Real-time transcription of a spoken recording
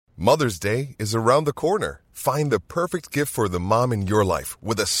Mother's Day is around the corner. Find the perfect gift for the mom in your life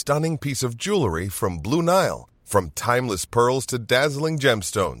with a stunning piece of jewelry from Blue Nile. From timeless pearls to dazzling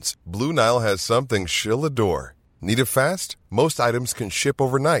gemstones, Blue Nile has something she'll adore. Need it fast? Most items can ship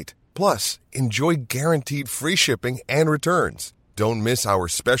overnight. Plus, enjoy guaranteed free shipping and returns. Don't miss our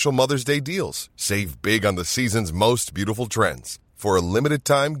special Mother's Day deals. Save big on the season's most beautiful trends. For a limited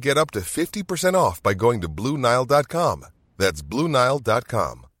time, get up to 50% off by going to BlueNile.com. That's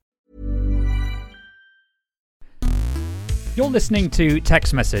BlueNile.com. You're listening to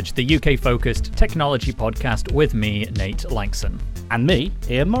Text Message, the UK-focused technology podcast with me, Nate Langston. And me,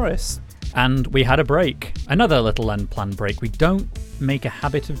 Ian Morris. And we had a break. Another little unplanned break. We don't make a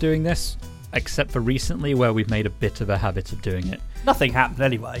habit of doing this, except for recently where we've made a bit of a habit of doing it. Nothing happened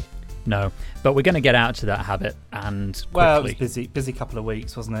anyway. No, but we're going to get out to that habit and quickly. Well, it was busy couple of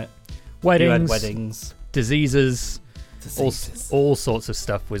weeks, wasn't it? Weddings, diseases. All sorts of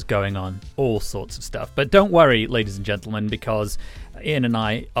stuff was going on. All sorts of stuff. But don't worry, ladies and gentlemen, because Ian and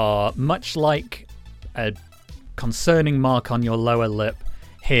I are much like a concerning mark on your lower lip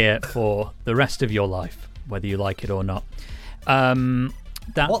here for the rest of your life, whether you like it or not.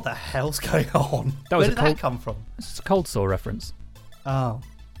 What the hell's going on? Where did that come from? It's a cold sore reference. Oh.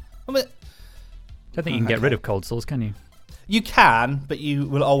 I don't think you can get rid of cold sores, can you? You can, but you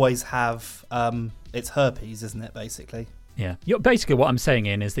will always have... it's herpes, isn't it, basically? Yeah. Basically, what I'm saying,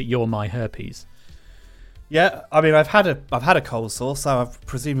 Ian, is that you're my herpes. Yeah, I mean, I've had a cold sore, so I've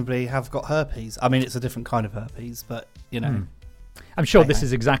presumably have got herpes. I mean, it's a different kind of herpes, but, you know... I'm sure this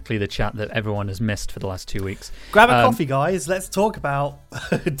is exactly the chat that everyone has missed for the last 2 weeks. Grab a coffee, guys. Let's talk about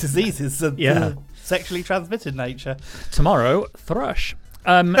diseases of the sexually transmitted nature. Tomorrow, thrush.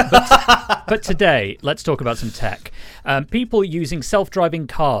 But today, let's talk about some tech. People using self-driving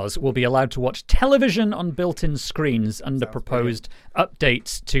cars will be allowed to watch television on built-in screens under proposed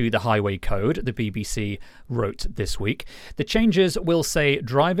updates to the highway code, the BBC wrote this week. The changes will say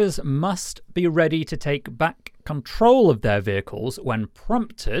drivers must be ready to take back control of their vehicles when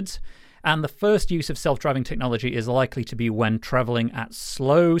prompted, and the first use of self-driving technology is likely to be when travelling at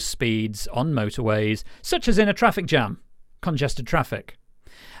slow speeds on motorways, such as in a traffic jam, congested traffic.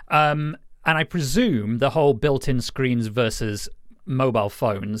 And I presume the whole built-in screens versus mobile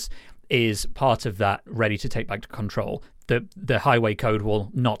phones is part of that ready to take back control. The highway code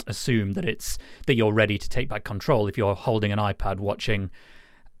will not assume that you're ready to take back control if you're holding an iPad watching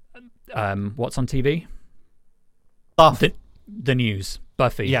what's on TV? The news,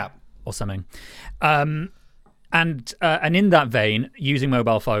 Buffy, or something. And in that vein, using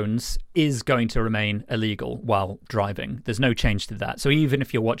mobile phones is going to remain illegal while driving. There's no change to that. So even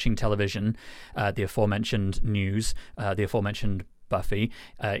if you're watching television, the aforementioned news, the aforementioned Buffy,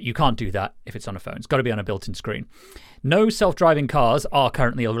 you can't do that if it's on a phone. It's got to be on a built-in screen. No self-driving cars are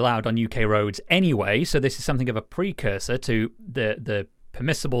currently allowed on UK roads anyway, so this is something of a precursor to the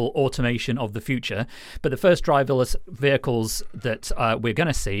permissible automation of the future. But the first driverless vehicles that we're going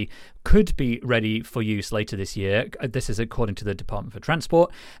to see could be ready for use later this year. This is according to the Department for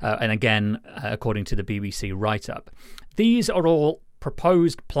Transport, and again, according to the BBC write-up. These are all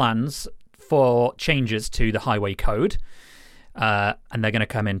proposed plans for changes to the highway code, and they're going to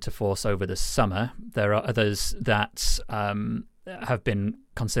come into force over the summer. There are others that have been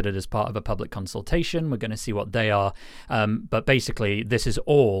considered as part of a public consultation. We're going to see what they are. But basically, this is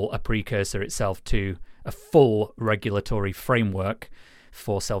all a precursor itself to a full regulatory framework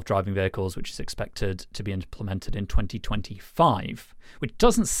for self-driving vehicles, which is expected to be implemented in 2025, which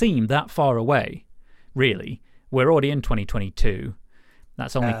doesn't seem that far away, really. We're already in 2022.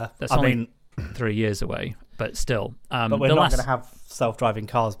 That's only 3 years away, but still. But we're not going to have self-driving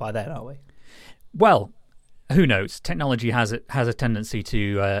cars by then, are we? Well, who knows? Technology has a tendency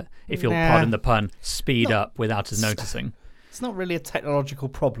to, if you'll pardon the pun, speed up without us noticing. It's not really a technological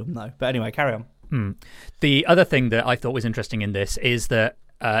problem, though. But anyway, carry on. The other thing that I thought was interesting in this is that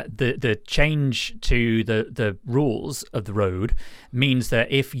the change to the rules of the road means that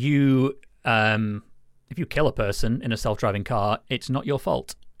if you kill a person in a self-driving car, it's not your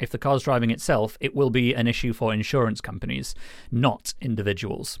fault. If the car's driving itself, it will be an issue for insurance companies, not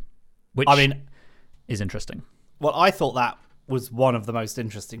individuals. Which is interesting. Well, I thought that was one of the most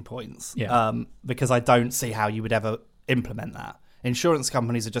interesting points. Because I don't see how you would ever implement that. Insurance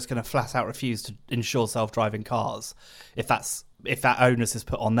companies are just going to flat out refuse to insure self-driving cars if that onus is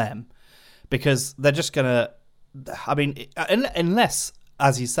put on them, because they're just going to. I mean, unless,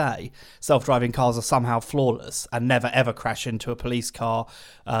 as you say, self-driving cars are somehow flawless and never ever crash into a police car,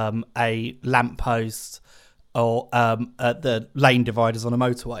 a lamppost, or the lane dividers on a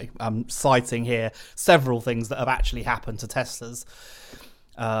motorway. I'm citing here several things that have actually happened to Teslas.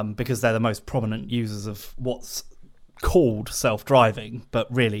 because they're the most prominent users of what's called self-driving, but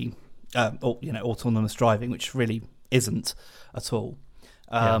really, autonomous driving, which really isn't at all.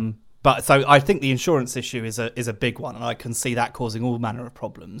 But so I think the insurance issue is a big one, and I can see that causing all manner of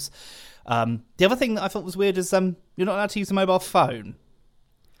problems. The other thing that I thought was weird is you're not allowed to use a mobile phone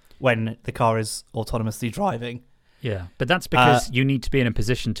when the car is autonomously driving. Yeah, but that's because you need to be in a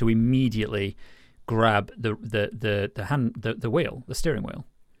position to immediately grab the wheel, the steering wheel.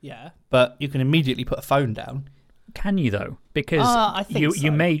 Yeah, but you can immediately put a phone down. Can you though? Because I think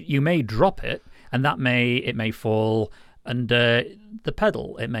you may drop it, and it may fall under the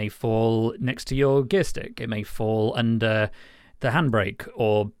pedal. It may fall next to your gear stick. It may fall under the handbrake,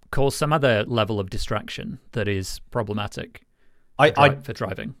 or cause some other level of distraction that is problematic for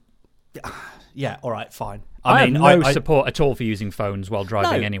driving. Yeah, all right, fine. I have no support at all for using phones while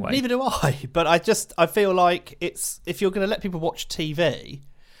driving anyway. Neither do I. But I feel like if you're going to let people watch TV,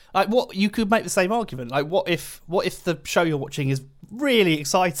 like what you could make the same argument. Like what if the show you're watching is really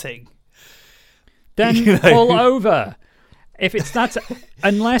exciting? Then pull over. If it's that,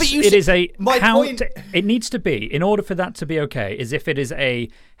 unless it is a how it needs to be in order for that to be okay. Is if it is a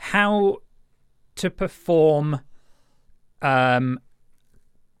how to perform.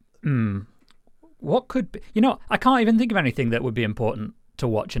 What could be? I can't even think of anything that would be important to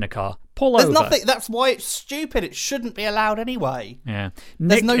watch in a car. Pull over. There's nothing. That's why it's stupid. It shouldn't be allowed anyway. Yeah.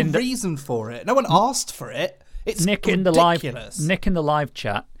 There's no reason for it. No one asked for it. It's ridiculous. Nick in the live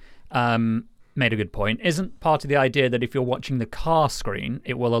chat made a good point. Isn't part of the idea that if you're watching the car screen,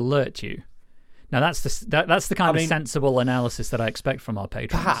 it will alert you? Now that's the kind of sensible analysis that I expect from our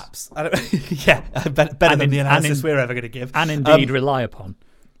patrons. Perhaps. Better than the analysis we're ever going to give. And indeed rely upon.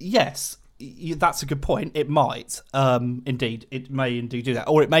 Yes. That's a good point. It might, indeed, it may indeed do that,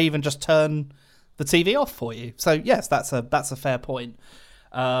 or it may even just turn the TV off for you. So yes, that's a fair point.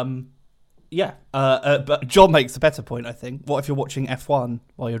 But John makes a better point. I think. What if you're watching F1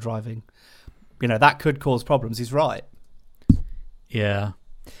 while you're driving? That could cause problems. He's right. Yeah.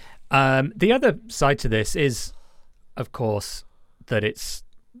 The other side to this is, of course, that it's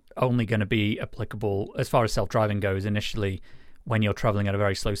only going to be applicable as far as self-driving goes initially when you're traveling at a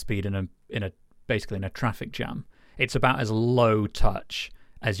very slow speed in a traffic jam. It's about as low touch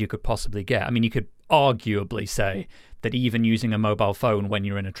as you could possibly get. I mean, you could arguably say that even using a mobile phone when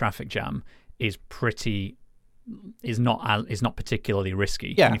you're in a traffic jam is not particularly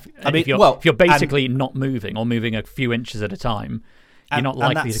risky. Yeah, if you're basically not moving or moving a few inches at a time, you're not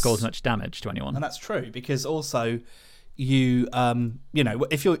likely to cause much damage to anyone. And that's true, because also you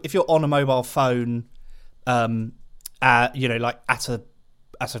if you're on a mobile phone, like at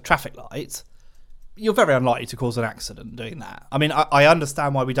a traffic light, you're very unlikely to cause an accident doing that. I mean, I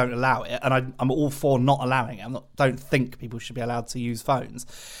understand why we don't allow it, and I'm all for not allowing it. Don't think people should be allowed to use phones.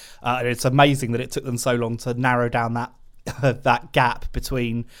 And it's amazing that it took them so long to narrow down that gap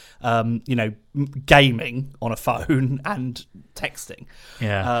between gaming on a phone and texting.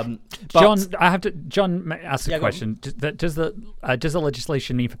 Yeah. John asked a question. Does the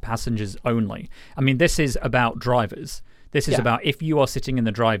legislation need for passengers only? I mean, this is about drivers. This is about if you are sitting in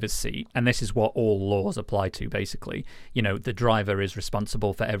the driver's seat, and this is what all laws apply to, basically. The driver is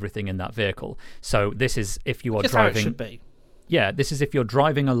responsible for everything in that vehicle. So this is if you are driving. How it should be. Yeah, this is if you're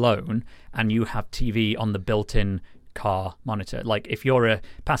driving alone and you have TV on the built-in car monitor. Like if you're a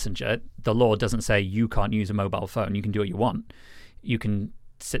passenger, the law doesn't say you can't use a mobile phone. You can do what you want. You can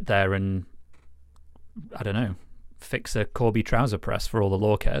sit there and, I don't know, fix a Corby trouser press for all the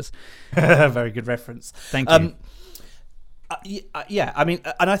law cares. Very good reference. Thank you. I mean,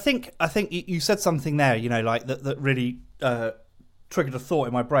 and I think you said something there, like that really triggered a thought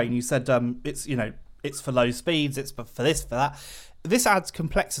in my brain. You said it's for low speeds, it's for this, for that. This adds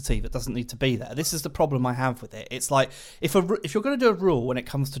complexity that doesn't need to be there. This is the problem I have with it. It's like if you're going to do a rule when it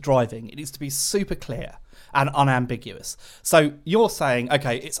comes to driving, it needs to be super clear and unambiguous. So you're saying,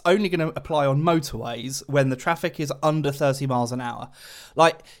 okay, it's only going to apply on motorways when the traffic is under 30 miles an hour.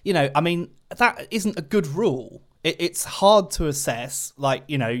 Like, I mean, that isn't a good rule. It's hard to assess. Like,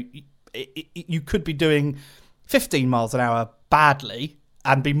 you could be doing 15 miles an hour badly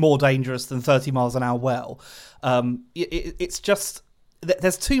and be more dangerous than 30 miles an hour well. It's just,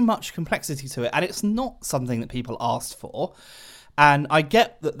 there's too much complexity to it, and it's not something that people asked for. And I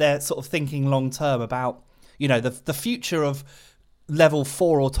get that they're sort of thinking long term about, the future of level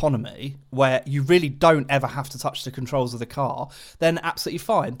 4 autonomy, where you really don't ever have to touch the controls of the car, then absolutely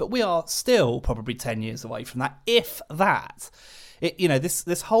fine. But we are still probably 10 years away from that, if that.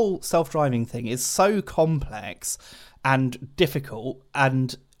 This whole self-driving thing is so complex and difficult,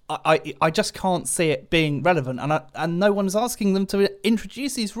 and I just can't see it being relevant, and no one's asking them to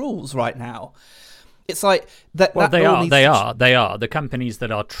introduce these rules right now. It's like that. Well, they are. The companies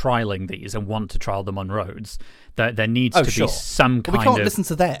that are trialing these and want to trial them on roads, there needs to be some kind of... We can't listen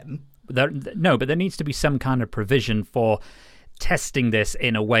to them. No, but there needs to be some kind of provision for testing this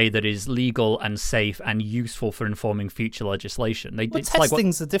in a way that is legal and safe and useful for informing future legislation.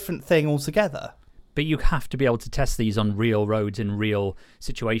 Testing's a different thing altogether. But you have to be able to test these on real roads in real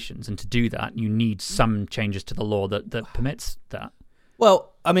situations, and to do that, you need some changes to the law that permits that.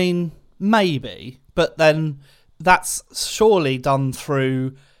 Well, I mean, maybe, but then that's surely done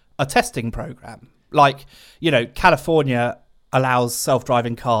through a testing program. Like, California allows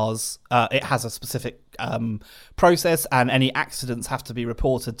self-driving cars. It has a specific process, and any accidents have to be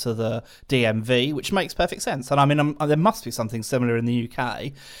reported to the DMV, which makes perfect sense. And I mean, there must be something similar in the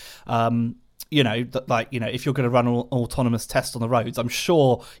UK. If you're going to run an autonomous test on the roads, I'm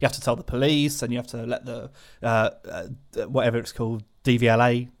sure you have to tell the police, and you have to let the whatever it's called,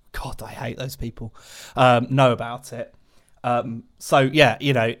 DVLA. God, I hate those people. Know about it.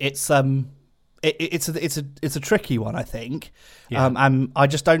 It's a tricky one, I think. Yeah. And I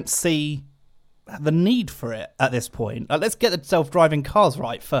just don't see the need for it at this point. Let's get the self-driving cars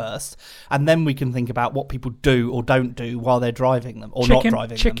right first, and then we can think about what people do or don't do while they're driving them or not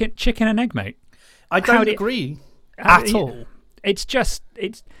driving them. Chicken and egg, mate. I don't agree at all.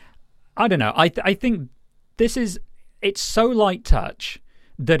 I don't know. I think it's so light touch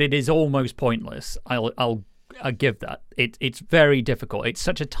that it is almost pointless. I'll give that. It's very difficult. It's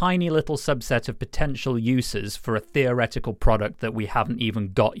such a tiny little subset of potential uses for a theoretical product that we haven't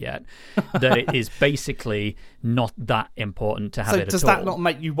even got yet that it is basically not that important to have it at all. So does that not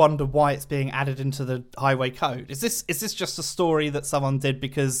make you wonder why it's being added into the highway code? Is this just a story that someone did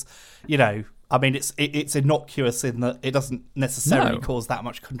because, I mean, it's innocuous in that it doesn't necessarily cause that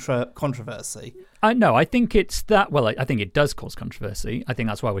much controversy. No, I think it's that. Well, I think it does cause controversy. I think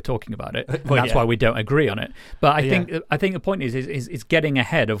that's why we're talking about it. And that's why we don't agree on it. But I think the point is getting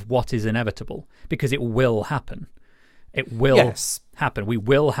ahead of what is inevitable, because it will happen. It will happen. We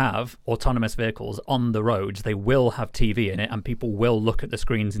will have autonomous vehicles on the roads. They will have TV in it, and people will look at the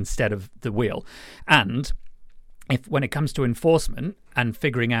screens instead of the wheel. And when it comes to enforcement and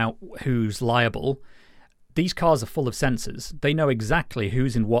figuring out who's liable, these cars are full of sensors. They know exactly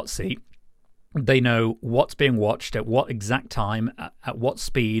who's in what seat. They know what's being watched at what exact time, at what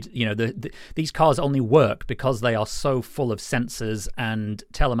speed. These cars only work because they are so full of sensors and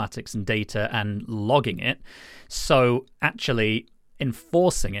telematics and data and logging it. So actually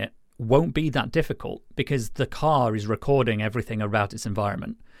enforcing it won't be that difficult because the car is recording everything about its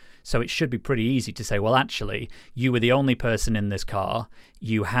environment. So it should be pretty easy to say, well, actually, you were the only person in this car.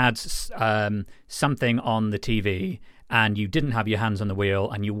 You had something on the TV, and you didn't have your hands on the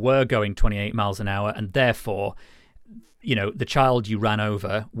wheel, and you were going 28 miles an hour, and therefore, the child you ran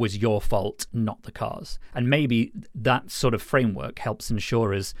over was your fault, not the car's. And maybe that sort of framework helps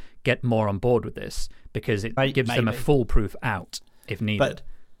insurers get more on board with this, because it gives them a foolproof out if needed. But,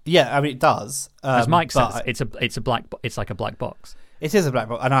 yeah, I mean, it does. As Mike says, it's like a black box. It is a black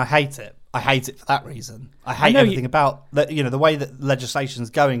box, and I hate it. I hate it for that reason. I hate everything about the way that legislation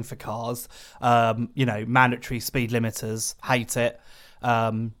is going for cars. Mandatory speed limiters. Hate it.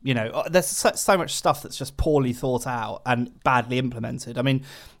 There's so much stuff that's just poorly thought out and badly implemented. I mean,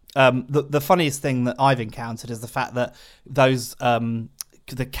 the funniest thing that I've encountered is the fact that those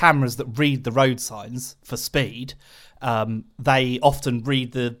the cameras that read the road signs for speed. They often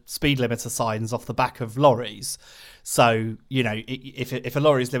read the speed limiter signs off the back of lorries. So, if a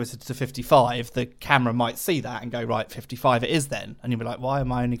lorry is limited to 55, the camera might see that and go, right, 55 it is then. And you'll be like, why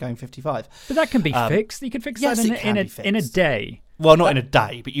am I only going 55? But that can be fixed. You could fix that in a day. Well, not in a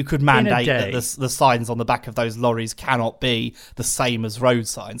day, but you could mandate that the signs on the back of those lorries cannot be the same as road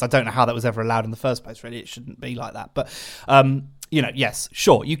signs. I don't know how that was ever allowed in the first place, really. It shouldn't be like that. But... yes,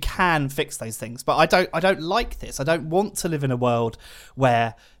 sure, you can fix those things, but I don't like this. I don't want to live in a world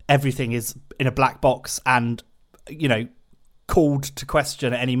where everything is in a black box and, called to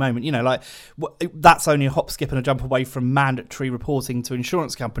question at any moment. That's only a hop, skip and a jump away from mandatory reporting to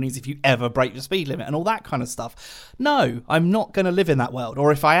insurance companies if you ever break the speed limit and all that kind of stuff. No, I'm not going to live in that world.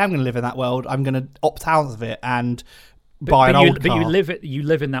 Or if I am going to live in that world, I'm going to opt out of it and buy an old car. But you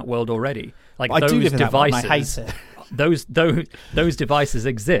live in that world already. Like I those do live in devices, that world and I hate it. Those devices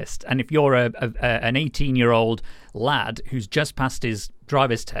exist, and if you're an 18-year-old lad who's just passed his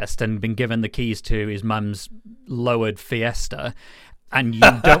driver's test and been given the keys to his mum's lowered Fiesta, and you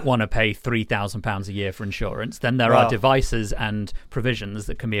don't want to pay £3,000 a year for insurance, then there are devices and provisions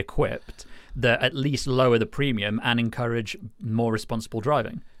that can be equipped that at least lower the premium and encourage more responsible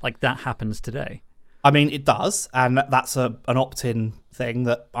driving. Like, that happens today. I mean, it does, and that's an opt-in thing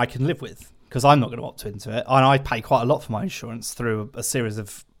that I can live with, because I'm not going to opt into it. And I pay quite a lot for my insurance through a series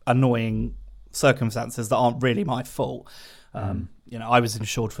of annoying circumstances that aren't really my fault. I was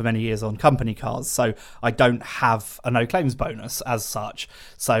insured for many years on company cars, so I don't have a no claims bonus as such.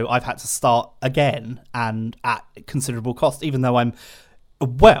 So I've had to start again, and at considerable cost, even though I'm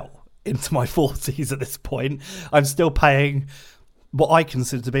well into my 40s at this point. I'm still paying what I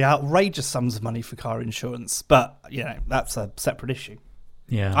consider to be outrageous sums of money for car insurance. But, that's a separate issue.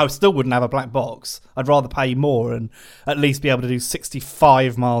 Yeah, I still wouldn't have a black box. I'd rather pay more and at least be able to do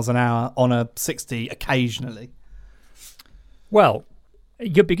 65 miles an hour on a 60 occasionally. Well,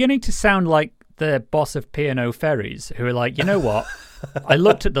 you're beginning to sound like the boss of P&O Ferries, who are like, you know what? I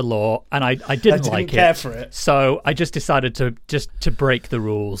looked at the law and I didn't like it. Care for it. So I just decided to break the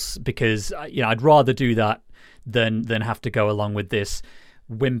rules because I'd rather do that than have to go along with this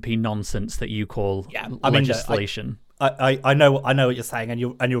wimpy nonsense that you call legislation. I know what you're saying,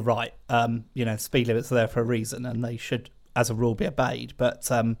 and you're right. Speed limits are there for a reason, and they should, as a rule, be obeyed. But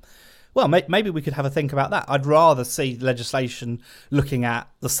maybe we could have a think about that. I'd rather see legislation looking at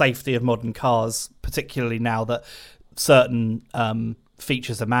the safety of modern cars, particularly now that certain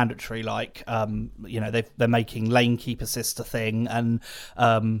features are mandatory, like they're making lane keep assist a thing, and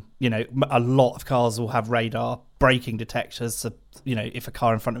a lot of cars will have radar braking detectors, so if a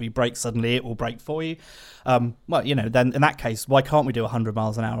car in front of you brakes suddenly, it will brake for you. Then in that case, why can't we do 100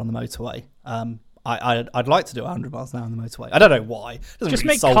 miles an hour on the motorway? I'd like to do 100 miles an hour on the motorway. I don't know why. It doesn't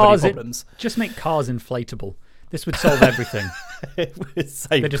really solve any problems. Just make cars inflatable. This would solve everything. It would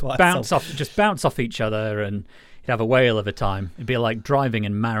save. They just bounce off each other, and you'd have a whale of a time. It'd be like driving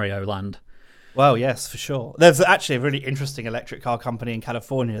in Mario Land. Well, yes, for sure. There's actually a really interesting electric car company in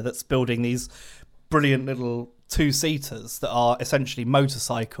California that's building these brilliant little two-seaters that are essentially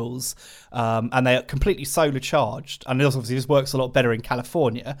motorcycles, and they are completely solar charged. And obviously this works a lot better in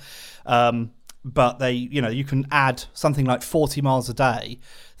California. But they, you can add something like 40 miles a day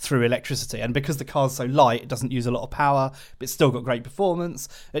through electricity. And because the car's so light, it doesn't use a lot of power, but it's still got great performance.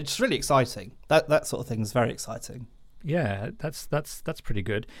 It's really exciting. That sort of thing is very exciting. Yeah, that's pretty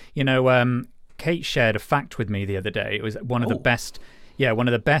good. Kate shared a fact with me the other day. It was one of the best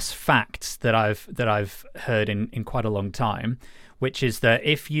facts that I've heard in quite a long time, which is that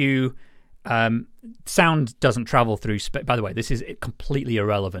if you sound doesn't travel through space. By the way, this is completely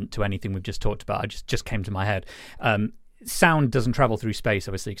irrelevant to anything we've just talked about. It just came to my head. Sound doesn't travel through space,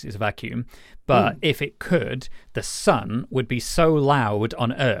 obviously, because it's a vacuum. But if it could, the sun would be so loud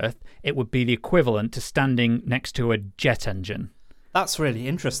on Earth, it would be the equivalent to standing next to a jet engine. That's really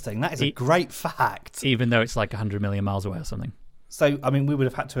interesting. That is a great fact. Even though it's like 100 million miles away or something. So, I mean, we would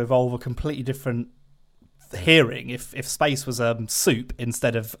have had to evolve a completely different hearing if space was a soup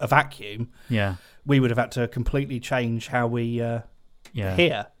instead of a vacuum. Yeah, we would have had to completely change how we hear.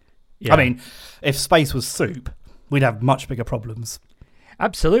 Yeah. I mean, if space was soup, we'd have much bigger problems.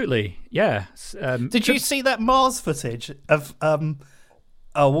 Absolutely, yeah. Did you see that Mars footage of what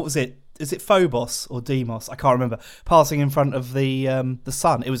was it? Is it Phobos or Deimos? I can't remember. Passing in front of the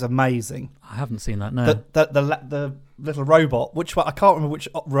sun. It was amazing. I haven't seen that. No. The little robot. Which one? I can't remember which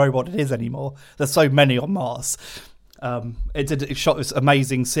robot it is anymore. There's so many on Mars. It shot this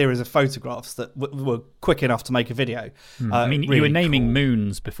amazing series of photographs that were quick enough to make a video. I mean, really you were naming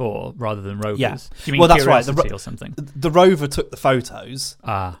moons before rather than rovers. Yeah. Do you mean that's right. or something? The rover took the photos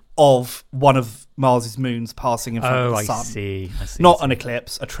of one of Mars's moons passing in front of the sun. I see. Not an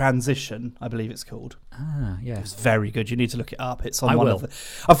eclipse, a transition, I believe it's called. Yeah. It's very good. You need to look it up. It's on I one will. of the...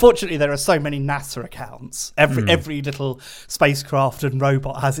 Unfortunately, there are so many NASA accounts. Every little spacecraft and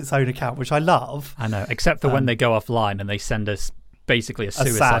robot has its own account, which I love. I know, except for when they go offline and they send us basically a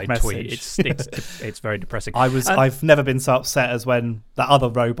suicide tweet. It's very depressing. I've never been so upset as when that other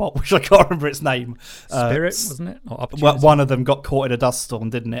robot, which I can't remember its name, Spirit, wasn't it? Or Opportunity? One of them got caught in a dust storm,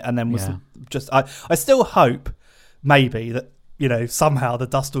 didn't it? And then was just. I still hope maybe that somehow the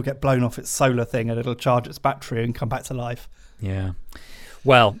dust will get blown off its solar thing and it'll charge its battery and come back to life. Yeah.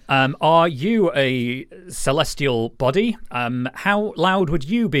 Well, are you a celestial body? How loud would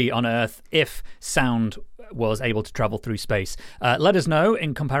you be on Earth if sound was able to travel through space? Let us know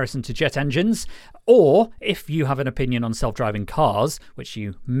in comparison to jet engines, or if you have an opinion on self-driving cars, which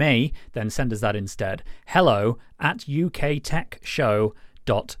you may, then send us that instead.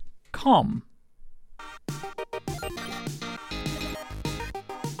 hello@uktechshow.com.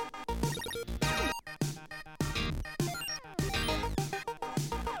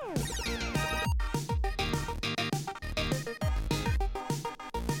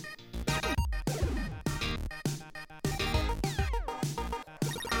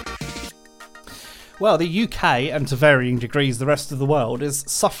 Well, the UK, and to varying degrees the rest of the world, is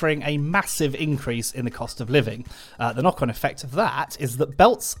suffering a massive increase in the cost of living. The knock-on effect of that is that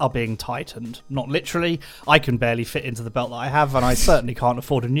belts are being tightened. Not literally. I can barely fit into the belt that I have, and I certainly can't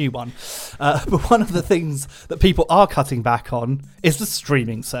afford a new one. But one of the things that people are cutting back on is the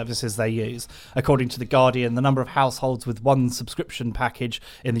streaming services they use. According to The Guardian, the number of households with one subscription package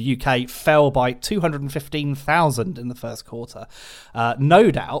in the UK fell by 215,000 in the first quarter. No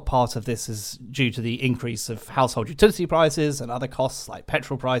doubt part of this is due to the increase of household utility prices and other costs like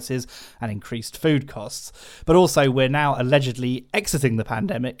petrol prices and increased food costs. But also we're now allegedly exiting the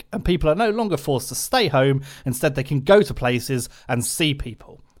pandemic and people are no longer forced to stay home. Instead, they can go to places and see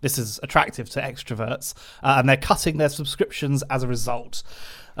people. This is attractive to extroverts and they're cutting their subscriptions as a result.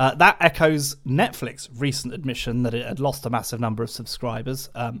 That echoes Netflix's recent admission that it had lost a massive number of subscribers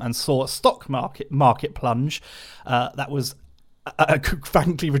and saw a stock market plunge that was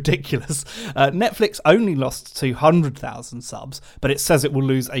frankly ridiculous. Netflix only lost 200,000 subs, but it says it will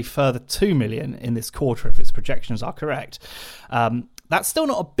lose a further 2 million in this quarter if its projections are correct. That's still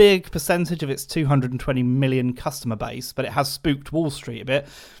not a big percentage of its 220 million customer base, but it has spooked Wall Street a bit.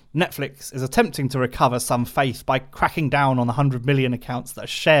 Netflix is attempting to recover some faith by cracking down on the 100 million accounts that are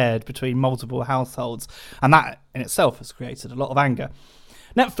shared between multiple households, and that in itself has created a lot of anger.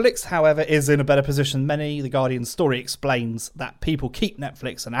 Netflix, however, is in a better position than many. The Guardian story explains that people keep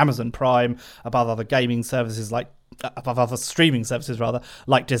Netflix and Amazon Prime above other streaming services like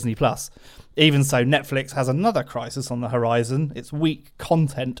Disney Plus. Even so, Netflix has another crisis on the horizon: its weak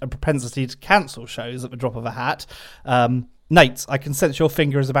content and propensity to cancel shows at the drop of a hat. Nate, I can sense your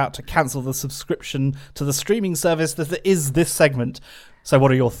finger is about to cancel the subscription to the streaming service that is this segment. So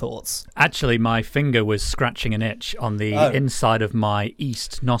what are your thoughts? Actually, my finger was scratching an itch on the inside of my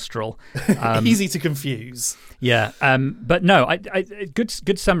east nostril. Easy to confuse. Yeah, but no,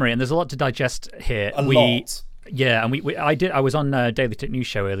 good summary, and there's a lot to digest here. A lot. Yeah, and I was on Daily Tech News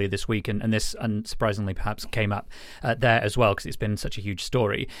Show earlier this week, and this unsurprisingly perhaps came up there as well because it's been such a huge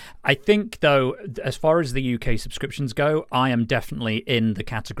story. I think, though, as far as the UK subscriptions go, I am definitely in the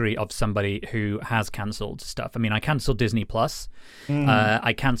category of somebody who has cancelled stuff. I mean, I cancelled Disney Plus.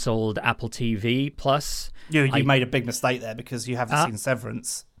 I cancelled Apple TV Plus. You made a big mistake there because you haven't seen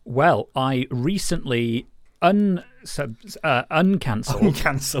Severance. Well, I recently uncancelled.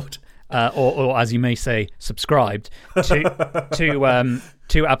 Or as you may say, subscribed to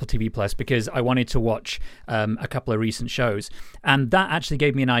Apple TV Plus because I wanted to watch a couple of recent shows, and that actually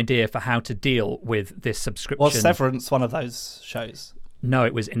gave me an idea for how to deal with this subscription. Was Severance one of those shows? No,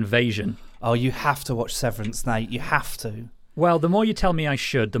 it was Invasion. Oh, you have to watch Severance, Nate. You have to. Well, the more you tell me I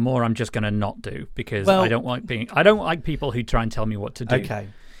should, the more I'm just going to not do because I don't like people who try and tell me what to do. Okay.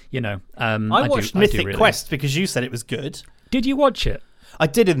 You know, I watched Mythic Quest because you said it was good. Did you watch it? I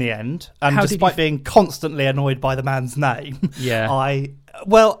did in the end, and despite being constantly annoyed by the man's name, I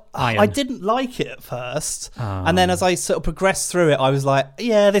didn't like it at first, and then as I sort of progressed through it, I was like,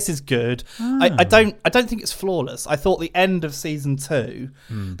 yeah, this is good. I don't think it's flawless. I thought the end of season 2,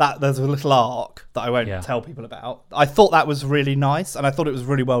 that there's a little arc that I won't tell people about. I thought that was really nice, and I thought it was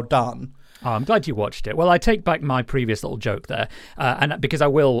really well done. Oh, I'm glad you watched it. Well, I take back my previous little joke there, and because I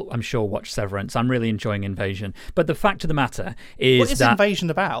will, I'm sure, watch Severance. I'm really enjoying Invasion. But the fact of the matter is what is Invasion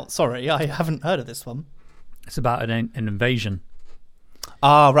about? Sorry, I haven't heard of this one. It's about an invasion.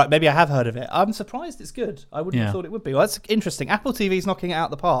 Ah, right. Maybe I have heard of it. I'm surprised it's good. I wouldn't have thought it would be. Well, that's interesting. Apple TV's knocking it out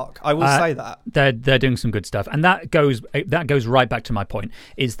of the park. I will say that. They're doing some good stuff, and that goes right back to my point: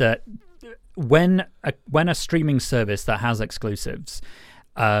 is that when a streaming service that has exclusives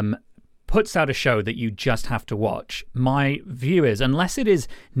puts out a show that you just have to watch, my view is, unless it is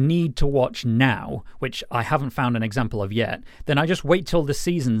need to watch now, which I haven't found an example of yet, then I just wait till the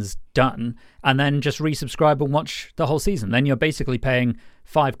season's done and then just resubscribe and watch the whole season. Then you're basically paying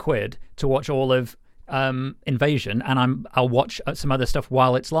 £5 to watch all of Invasion, and I'll watch some other stuff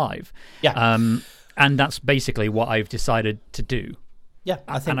while it's live. Yeah. And that's basically what I've decided to do. Yeah,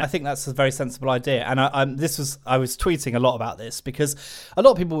 I think that's a very sensible idea. And I was tweeting a lot about this because a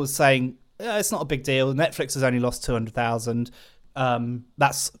lot of people were saying it's not a big deal. Netflix has only lost 200,000.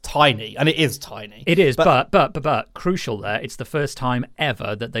 That's tiny, and it is tiny. It is, but crucial there. It's the first time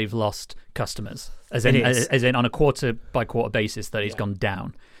ever that they've lost customers, as in on a quarter by quarter basis that it's gone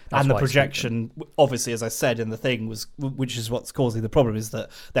down. That's and the projection, obviously, as I said in the thing, which is what's causing the problem, is that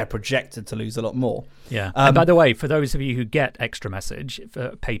they're projected to lose a lot more. Yeah. And by the way, for those of you who get extra message,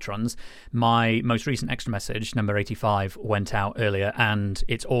 for patrons, my most recent extra message, number 85, went out earlier, and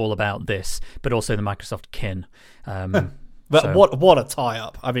it's all about this, but also the Microsoft kin. But what a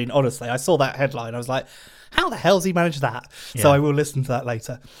tie-up. I mean, honestly, I saw that headline. I was like, how the hell's he managed that? Yeah. So I will listen to that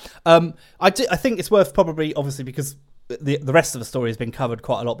later. I think it's worth probably, obviously, because the rest of the story has been covered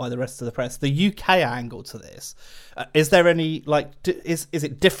quite a lot by the rest of the press. The UK angle to this, is there any, like, is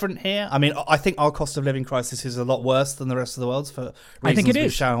it different here? I mean, I think our cost of living crisis is a lot worse than the rest of the world's for reasons I think it we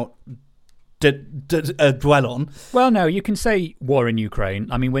is. shall dwell on. Well, no, you can say war in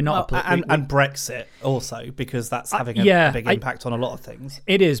Ukraine. I mean, we're not... and Brexit also, because that's having a big impact on a lot of things.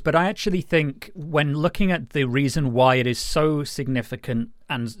 It is, but I actually think when looking at the reason why it is so significant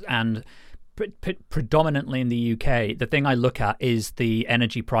and predominantly in the UK, the thing I look at is the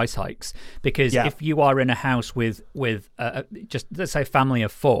energy price hikes. Because if you are in a house with just, let's say, a family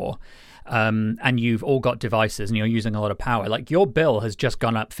of 4... and you've all got devices and you're using a lot of power, like your bill has just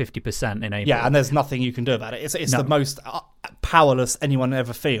gone up 50% in April. Yeah, and there's nothing you can do about it. It's the most powerless anyone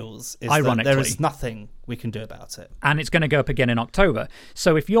ever feels. Ironically, there is nothing we can do about it. And it's going to go up again in October.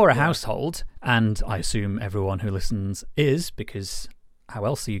 So if you're a household, and I assume everyone who listens is, because how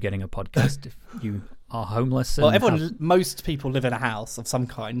else are you getting a podcast if you are homeless? And most people live in a house of some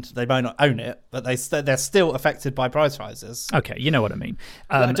kind. They may not own it, but they're still affected by price rises. Okay, you know what I mean.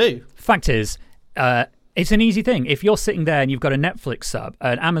 I do. Fact is, it's an easy thing. If you're sitting there and you've got a Netflix sub,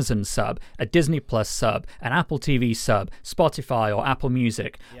 an Amazon sub, a Disney Plus sub, an Apple TV sub, Spotify or Apple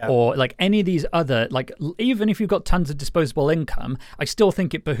Music, or like any of these other, like even if you've got tons of disposable income, I still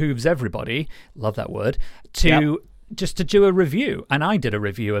think it behooves everybody, love that word, to just to do a review. And I did a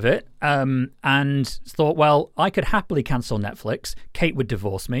review of it and thought, well, I could happily cancel Netflix. Kate would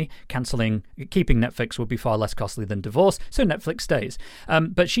divorce me. Keeping Netflix would be far less costly than divorce, so Netflix stays.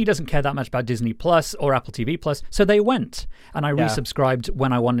 But she doesn't care that much about Disney Plus or Apple TV Plus, so they went. And I resubscribed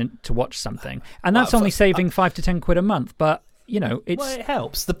when I wanted to watch something. And that's only saving 5 to 10 quid a month. But, you know, it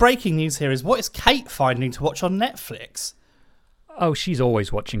helps. The breaking news here is, what is Kate finding to watch on Netflix? Oh, she's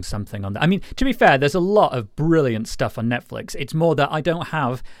always watching something on that. I mean, to be fair, there's a lot of brilliant stuff on Netflix. It's more that I don't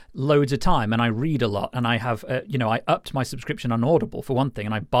have loads of time, and I read a lot, and I have, I upped my subscription on Audible for one thing,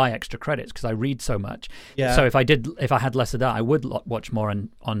 and I buy extra credits because I read so much. Yeah. So if I had less of that, I would watch more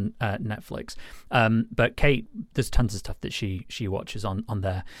on Netflix. But Kate, there's tons of stuff that she watches on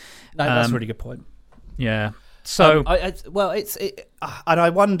there. No, that's a really good point. Yeah. So, and I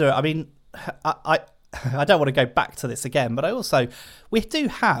wonder. I mean, I don't want to go back to this again, but we do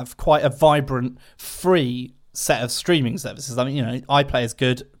have quite a vibrant free set of streaming services. I mean, iPlayer is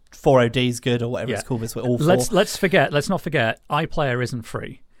good, 4OD is good, or whatever it's called. This we're all for. Let's not forget, iPlayer isn't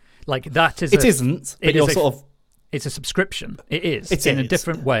free. Like that is. It isn't. But you're sort of. It's a subscription. It is. It's in a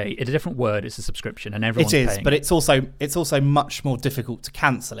different way. In a different word, it's a subscription, and everyone's paying. It is, paying. but it's also much more difficult to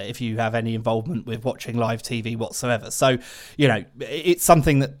cancel it if you have any involvement with watching live TV whatsoever. So, it's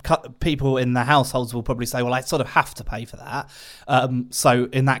something that people in the households will probably say, well, I sort of have to pay for that. So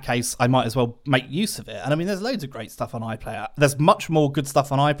in that case, I might as well make use of it. And I mean, there's loads of great stuff on iPlayer. There's much more good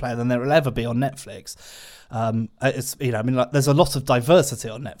stuff on iPlayer than there will ever be on Netflix. There's a lot of diversity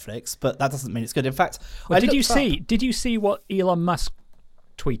on Netflix, but that doesn't mean it's good. In fact, did you see what Elon Musk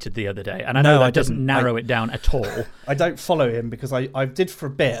tweeted the other day? And I know that doesn't narrow it down at all. I don't follow him because I did for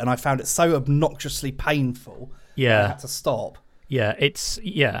a bit, and I found it so obnoxiously painful. Yeah, I had to stop. Yeah,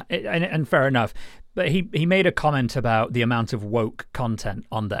 and fair enough. But he made a comment about the amount of woke content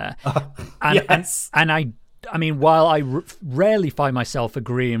on there, and I mean, while I rarely find myself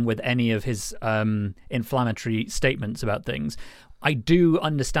agreeing with any of his inflammatory statements about things, I do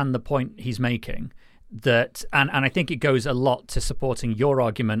understand the point he's making. That and I think it goes a lot to supporting your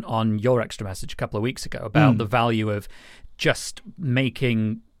argument on your extra message a couple of weeks ago about the value of just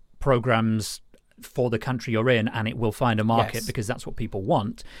making programs for the country you're in, and it will find a market because that's what people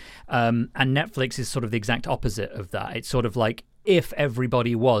want. And Netflix is sort of the exact opposite of that. It's sort of like, if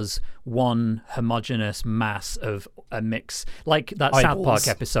everybody was one homogenous mass of a mix, like that South Park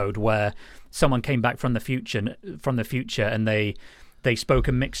episode where someone came back from the future and they spoke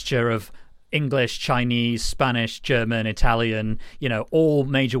a mixture of English, Chinese, Spanish, German, Italian, all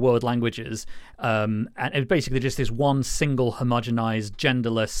major world languages. And it was basically just this one single homogenized,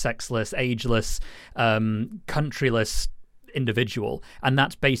 genderless, sexless, ageless, countryless individual. And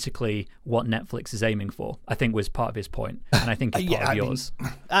that's basically what Netflix is aiming for, I think, was part of his point. And I think it's part of yours.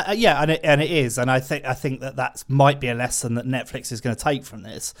 And it is. And I think that might be a lesson that Netflix is going to take from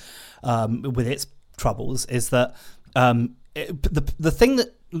this with its troubles, is that the thing that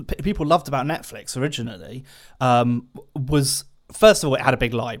people loved about Netflix originally was, first of all, it had a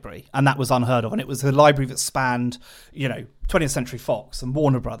big library, and that was unheard of. And it was a library that spanned, 20th Century Fox and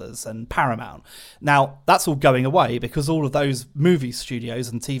Warner Brothers and Paramount. Now, that's all going away because all of those movie studios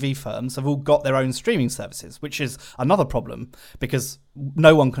and TV firms have all got their own streaming services, which is another problem because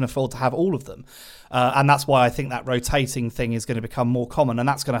no one can afford to have all of them. And that's why I think that rotating thing is going to become more common, and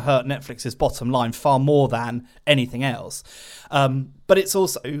that's going to hurt Netflix's bottom line far more than anything else. But it's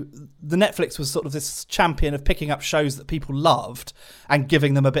also, the Netflix was sort of this champion of picking up shows that people loved and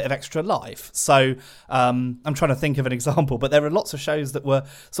giving them a bit of extra life. So I'm trying to think of an example, but there are lots of shows that were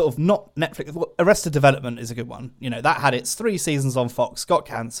sort of not Netflix. Arrested Development is a good one. You know, that had its 3 seasons on Fox, got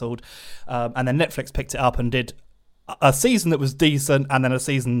cancelled, and then Netflix picked it up and did a season that was decent, and then a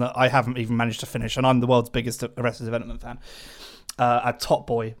season that I haven't even managed to finish, and I'm the world's biggest Arrested Development fan. A top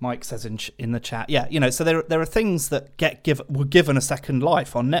boy, Mike says in the chat. Yeah, you know, so there are things that were given a second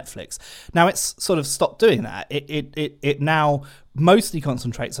life on Netflix. Now it's sort of stopped doing that. It now mostly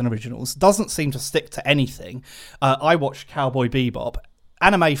concentrates on originals, doesn't seem to stick to anything. I watched Cowboy Bebop.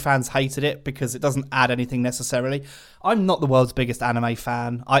 Anime fans hated it because it doesn't add anything necessarily. I'm not the world's biggest anime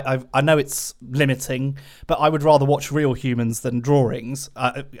fan. I know it's limiting, but I would rather watch real humans than drawings.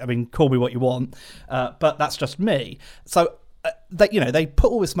 I mean, call me what you want, but that's just me. So they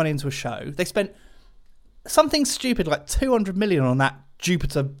put all this money into a show. They spent something stupid like 200 million on that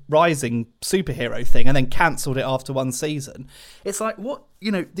Jupiter Rising superhero thing, and then cancelled it after 1 season. It's like, what?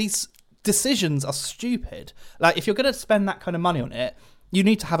 You know, these decisions are stupid. Like, if you're going to spend that kind of money on it, you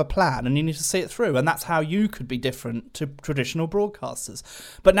need to have a plan and you need to see it through, and that's how you could be different to traditional broadcasters.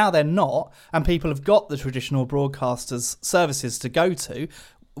 But now they're not, and people have got the traditional broadcasters' services to go to.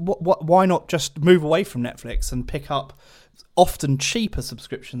 Why not just move away from Netflix and pick up often cheaper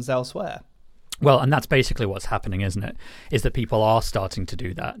subscriptions elsewhere? Well, and that's basically what's happening, isn't it? Is that people are starting to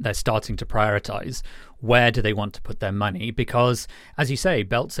do that. They're starting to prioritize where do they want to put their money, because, as you say,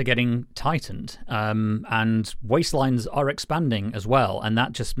 belts are getting tightened, and waistlines are expanding as well, and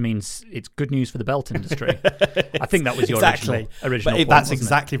that just means it's good news for the belt industry. I think that was your original point. That's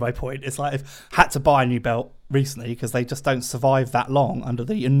exactly my point. It's like, I've had to buy a new belt recently because they just don't survive that long under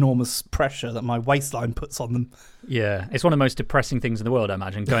the enormous pressure that my waistline puts on them. Yeah, it's one of the most depressing things in the world, I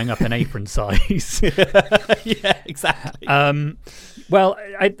imagine, going up an apron size. Yeah, exactly. Well,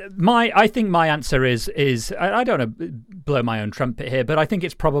 I think my answer is I don't want to blow my own trumpet here, but I think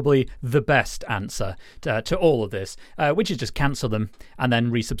it's probably the best answer to all of this, which is just cancel them and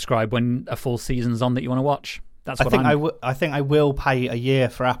then resubscribe when a full season's on that you want to watch. That's what I think I will pay a year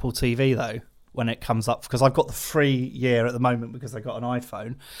for Apple TV though when it comes up, because I've got the free year at the moment because I got an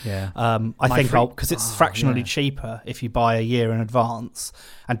iPhone. Yeah. I think because it's fractionally cheaper if you buy a year in advance,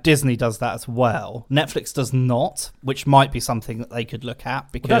 and Disney does that as well. Netflix does not, which might be something that they could look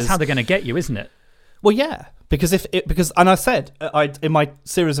at, because that's how they're going to get you, isn't it? Well, yeah, because and I said in my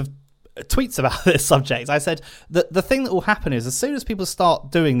series of tweets about this subject, I said that the thing that will happen is, as soon as people start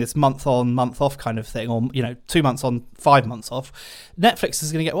doing this month on, month off kind of thing, or 2 months on, 5 months off, Netflix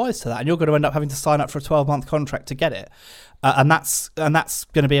is going to get wise to that, and you're going to end up having to sign up for a 12-month contract to get it, and that's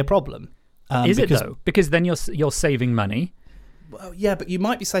going to be a problem. Is it though? Because then you're saving money. Well, yeah, but you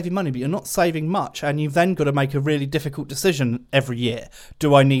might be saving money, but you're not saving much, and you've then got to make a really difficult decision every year.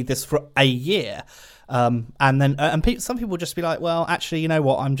 Do I need this for a year? And then some people will just be like, well, actually, you know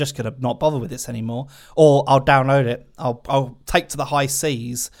what? I'm just going to not bother with this anymore, or I'll download it. I'll take to the high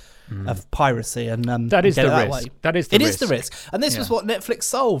seas of piracy, and that is the risk. That is the risk. It is the risk, and this was what Netflix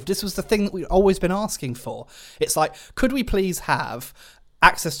solved. This was the thing that we've always been asking for. It's like, could we please have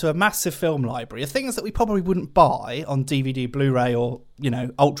access to a massive film library of things that we probably wouldn't buy on DVD, Blu-ray, or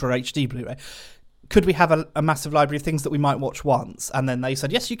Ultra HD Blu-ray? Could we have a massive library of things that we might watch once? And then they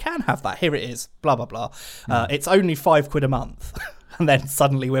said, yes, you can have that. Here it is. Blah, blah, blah. It's only £5 a month. And then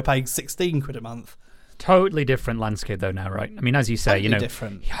suddenly we're paying £16 a month. Totally different landscape though now, right? I mean, as you say, totally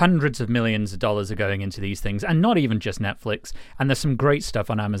different. Hundreds of millions of dollars are going into these things, and not even just Netflix. And there's some great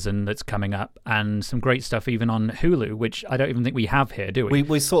stuff on Amazon that's coming up, and some great stuff even on Hulu, which I don't even think we have here, do we?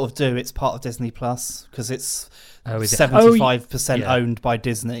 We sort of do. It's part of Disney Plus because it's 75% owned by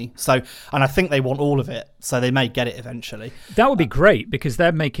Disney. So, and I think they want all of it, so they may get it eventually. That would be great, because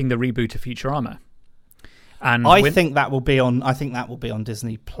they're making the reboot of Futurama. And I think that will be on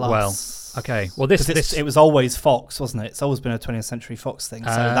Disney Plus. Well, okay. Well, this it was always Fox, wasn't it? It's always been a 20th Century Fox thing.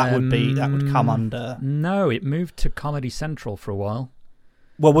 So that would come under. No, it moved to Comedy Central for a while.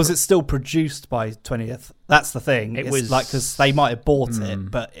 Well, was it still produced by 20th? That's the thing. It was like, because they might have bought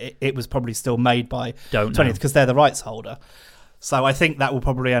it, but it was probably still made by 20th because they're the rights holder. So I think that will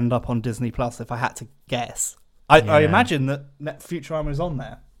probably end up on Disney Plus if I had to guess. I imagine that Futurama is on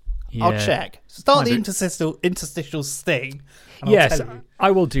there. Yeah. I'll check. Start the interstitial sting. Yes,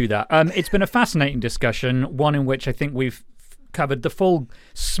 I will do that. It's been a fascinating discussion, one in which I think we've covered the full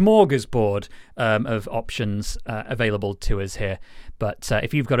smorgasbord of options available to us here. But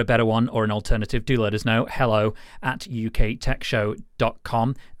if you've got a better one or an alternative, do let us know.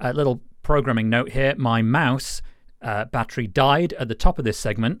 hello@uktechshow.com. A little programming note here. My mouse battery died at the top of this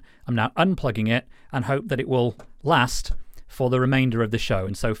segment. I'm now unplugging it and hope that it will last for the remainder of the show.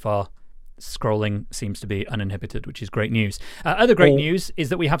 And so far, scrolling seems to be uninhibited, which is great news. Other great news is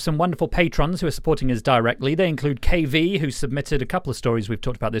that we have some wonderful patrons who are supporting us directly. They include KV, who submitted a couple of stories we've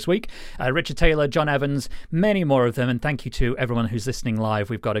talked about this week, Richard Taylor, John Evans, many more of them, and thank you to everyone who's listening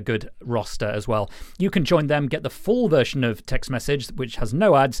live. We've got a good roster as well. You can join them, get the full version of Text Message, which has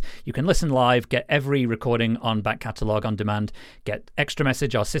no ads. You can listen live, get every recording on back catalogue on demand, get Extra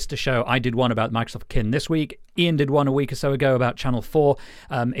Message, our sister show. I did one about Microsoft Kin this week. Ian did one a week or so ago about Channel 4.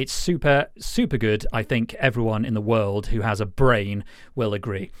 It's super good. I think everyone in the world who has a brain will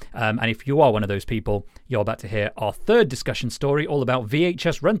agree. And if you are one of those people, you're about to hear our third discussion story all about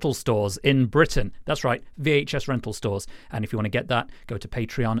VHS rental stores in Britain. That's right, VHS rental stores. And if you want to get that, go to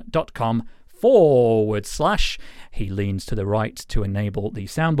patreon.com/ he leans to the right to enable the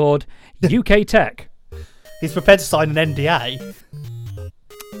soundboard, UK Tech. He's prepared to sign an NDA.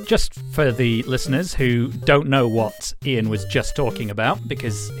 Just for the listeners who don't know what Ian was just talking about,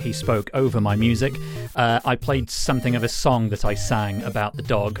 because he spoke over my music, I played something of a song that I sang about the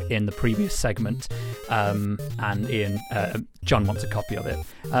dog in the previous segment, and John wants a copy of it.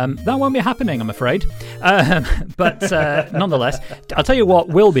 That won't be happening, I'm afraid. But nonetheless, I'll tell you what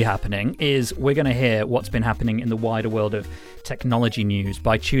will be happening is we're going to hear what's been happening in the wider world of technology news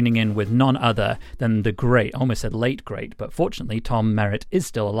by tuning in with none other than the great, I almost said late great, but fortunately Tom Merritt is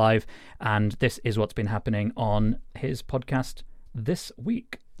still alive, and this is what's been happening on his podcast this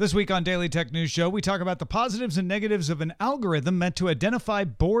week. This week on Daily Tech News Show, we talk about the positives and negatives of an algorithm meant to identify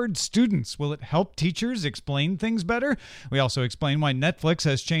bored students. Will it help teachers explain things better? We also explain why Netflix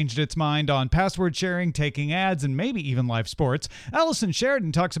has changed its mind on password sharing, taking ads, and maybe even live sports. Allison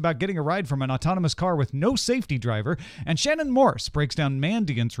Sheridan talks about getting a ride from an autonomous car with no safety driver. And Shannon Morse breaks down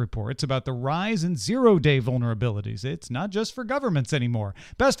Mandiant's reports about the rise in zero-day vulnerabilities. It's not just for governments anymore.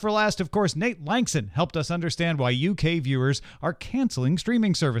 Best for last, of course, Nate Langston helped us understand why UK viewers are canceling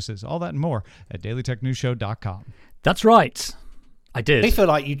streaming services. All that and more at dailytechnewsshow.com. That's right. I did. I feel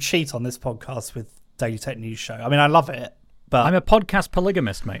like you cheat on this podcast with Daily Tech News Show. I mean, I love it, but I'm a podcast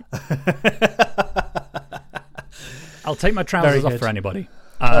polygamist, mate. I'll take my trousers off for anybody.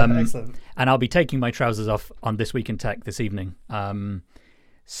 Excellent. And I'll be taking my trousers off on This Week in Tech this evening.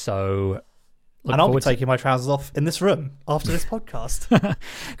 So... And I'll be taking my trousers off in this room after this podcast.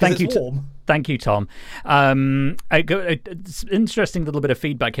 Thank you, warm. Thank you, Tom. It's interesting little bit of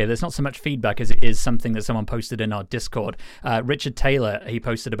feedback here. There's not so much feedback as it is something that someone posted in our Discord. Richard Taylor, he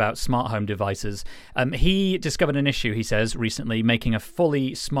posted about smart home devices. He discovered an issue, he says, recently, making a full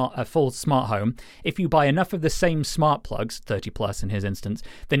smart home. If you buy enough of the same smart plugs, 30 plus in his instance,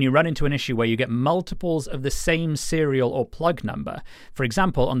 then you run into an issue where you get multiples of the same serial or plug number. For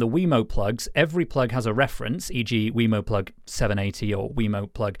example, on the Wemo plugs, every plug has a reference, e.g. Wemo plug 780 or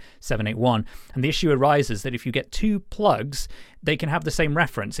Wemo plug 781, and the issue arises that if you get two plugs, they can have the same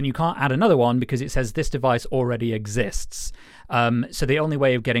reference, and you can't add another one because it says this device already exists. So the only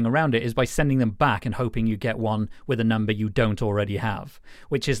way of getting around it is by sending them back and hoping you get one with a number you don't already have,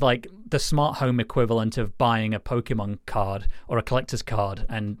 which is like the smart home equivalent of buying a Pokemon card or a collector's card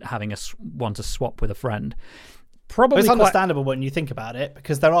and having one to swap with a friend. It's understandable when you think about it,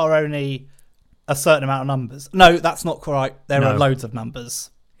 because there are only a certain amount of numbers. No, that's not correct. There are loads of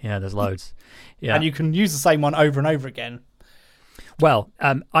numbers. Yeah, there's loads. Yeah, and you can use the same one over and over again. Well,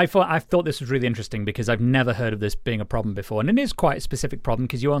 I thought this was really interesting because I've never heard of this being a problem before, and it is quite a specific problem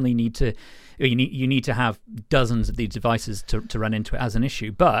because you only need to have dozens of these devices to run into it as an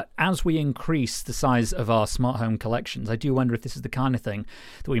issue. But as we increase the size of our smart home collections, I do wonder if this is the kind of thing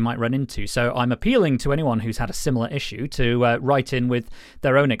that we might run into. So I'm appealing to anyone who's had a similar issue to write in with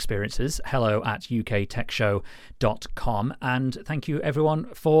their own experiences. hello@uktechshow.com, and thank you everyone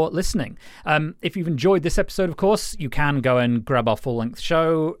for listening. If you've enjoyed this episode, of course, you can go and grab our full-length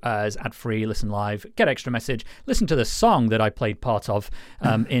show as ad-free, listen live, get Extra Message, listen to the song that I played part of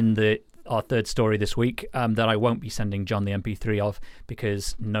in our third story this week that I won't be sending John the MP3 of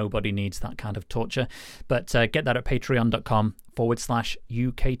because nobody needs that kind of torture. But get that at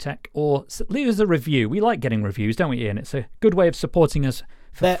patreon.com/UKTech or leave us a review. We like getting reviews, don't we, Ian? It's a good way of supporting us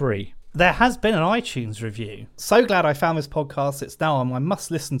for free. There has been an iTunes review. So glad I found this podcast. It's now on my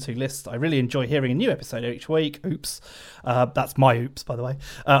must-listen-to list. I really enjoy hearing a new episode each week. Oops. That's my oops, by the way.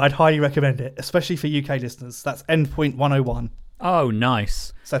 I'd highly recommend it, especially for UK listeners. That's Endpoint 101. Oh,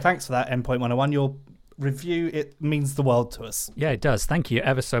 nice. So thanks for that, Endpoint 101. You're review. It means the world to us. Yeah, it does. Thank you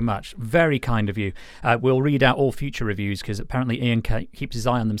ever so much. Very kind of you. We'll read out all future reviews because apparently Ian keeps his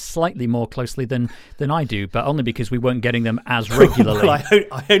eye on them slightly more closely than I do, but only because we weren't getting them as regularly. Well,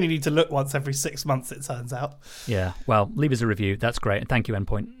 I only need to look once every 6 months, it turns out. Yeah, well, leave us a review. That's great. And thank you,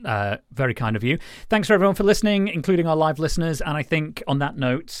 Endpoint. Very kind of you. Thanks for everyone for listening, including our live listeners. And I think on that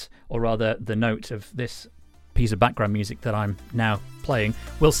note, or rather the note of this piece of background music that I'm now playing,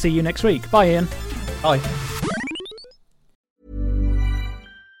 we'll see you next week. Bye, Ian. Bye.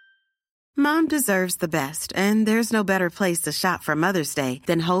 Mom deserves the best, and there's no better place to shop for Mother's Day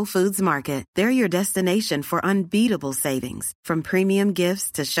than Whole Foods Market. They're your destination for unbeatable savings, from premium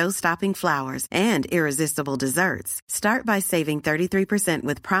gifts to show-stopping flowers and irresistible desserts. Start by saving 33%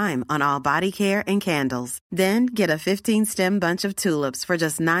 with Prime on all body care and candles. Then get a 15-stem bunch of tulips for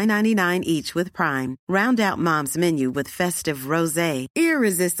just $9.99 each with Prime. Round out Mom's menu with festive rosé,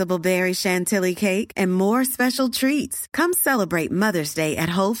 irresistible berry chantilly cake, and more special treats. Come celebrate Mother's Day at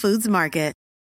Whole Foods Market.